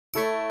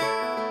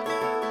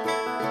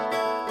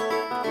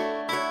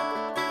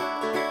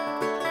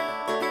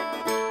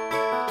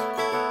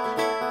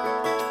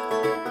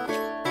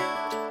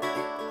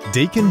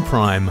Deakin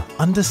Prime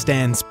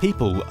understands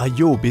people are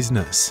your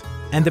business,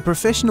 and the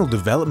professional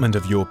development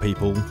of your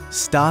people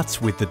starts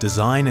with the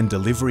design and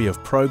delivery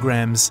of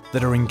programs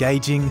that are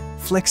engaging,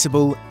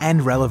 flexible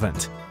and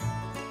relevant.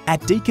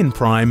 At Deakin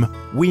Prime,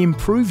 we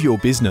improve your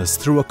business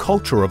through a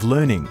culture of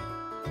learning.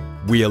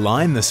 We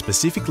align the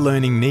specific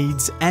learning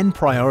needs and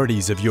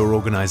priorities of your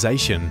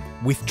organisation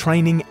with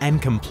training and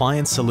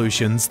compliance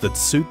solutions that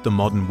suit the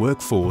modern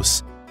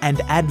workforce and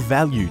add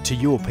value to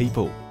your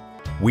people.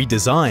 We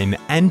design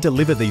and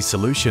deliver these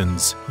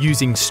solutions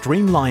using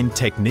streamlined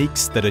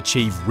techniques that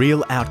achieve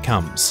real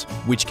outcomes,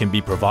 which can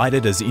be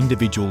provided as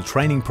individual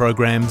training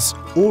programs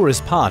or as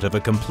part of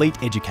a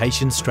complete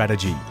education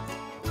strategy.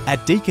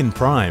 At Deakin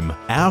Prime,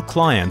 our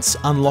clients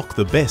unlock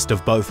the best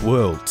of both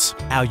worlds.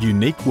 Our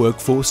unique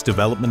workforce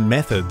development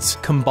methods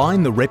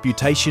combine the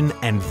reputation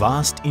and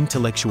vast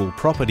intellectual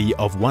property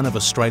of one of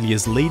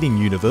Australia's leading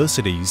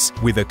universities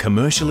with a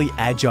commercially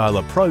agile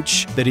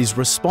approach that is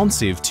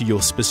responsive to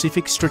your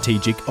specific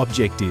strategic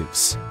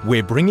objectives.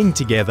 We're bringing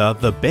together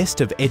the best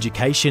of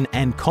education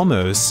and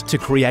commerce to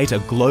create a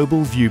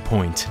global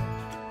viewpoint.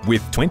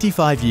 With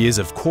 25 years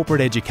of corporate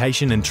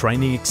education and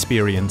training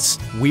experience,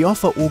 we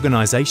offer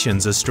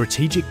organisations a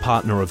strategic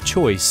partner of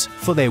choice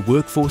for their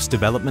workforce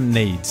development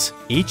needs.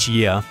 Each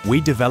year, we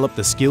develop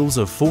the skills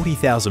of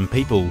 40,000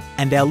 people,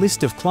 and our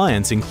list of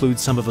clients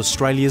includes some of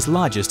Australia's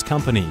largest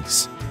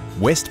companies: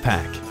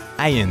 Westpac,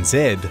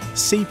 ANZ,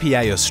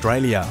 CPA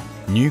Australia,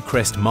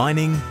 Newcrest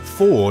Mining,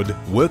 Ford,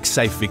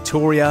 WorkSafe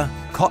Victoria,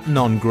 Cotton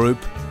On Group,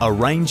 a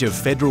range of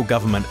federal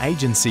government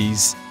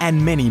agencies,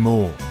 and many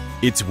more.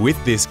 It's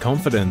with this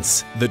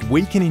confidence that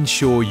we can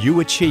ensure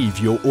you achieve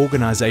your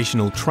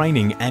organisational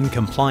training and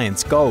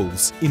compliance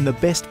goals in the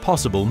best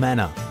possible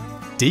manner.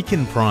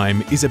 Deakin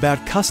Prime is about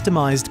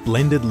customised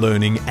blended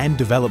learning and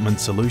development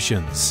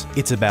solutions.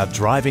 It's about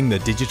driving the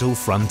digital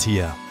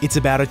frontier. It's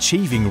about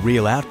achieving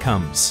real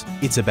outcomes.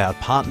 It's about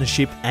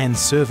partnership and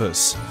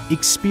service,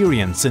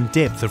 experience and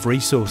depth of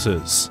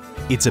resources.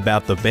 It's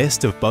about the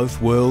best of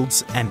both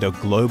worlds and a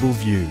global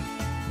view.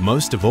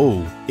 Most of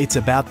all, it's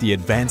about the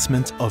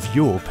advancement of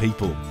your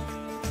people.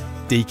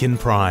 Deakin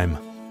Prime,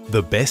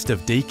 the best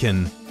of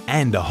Deakin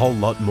and a whole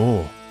lot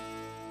more.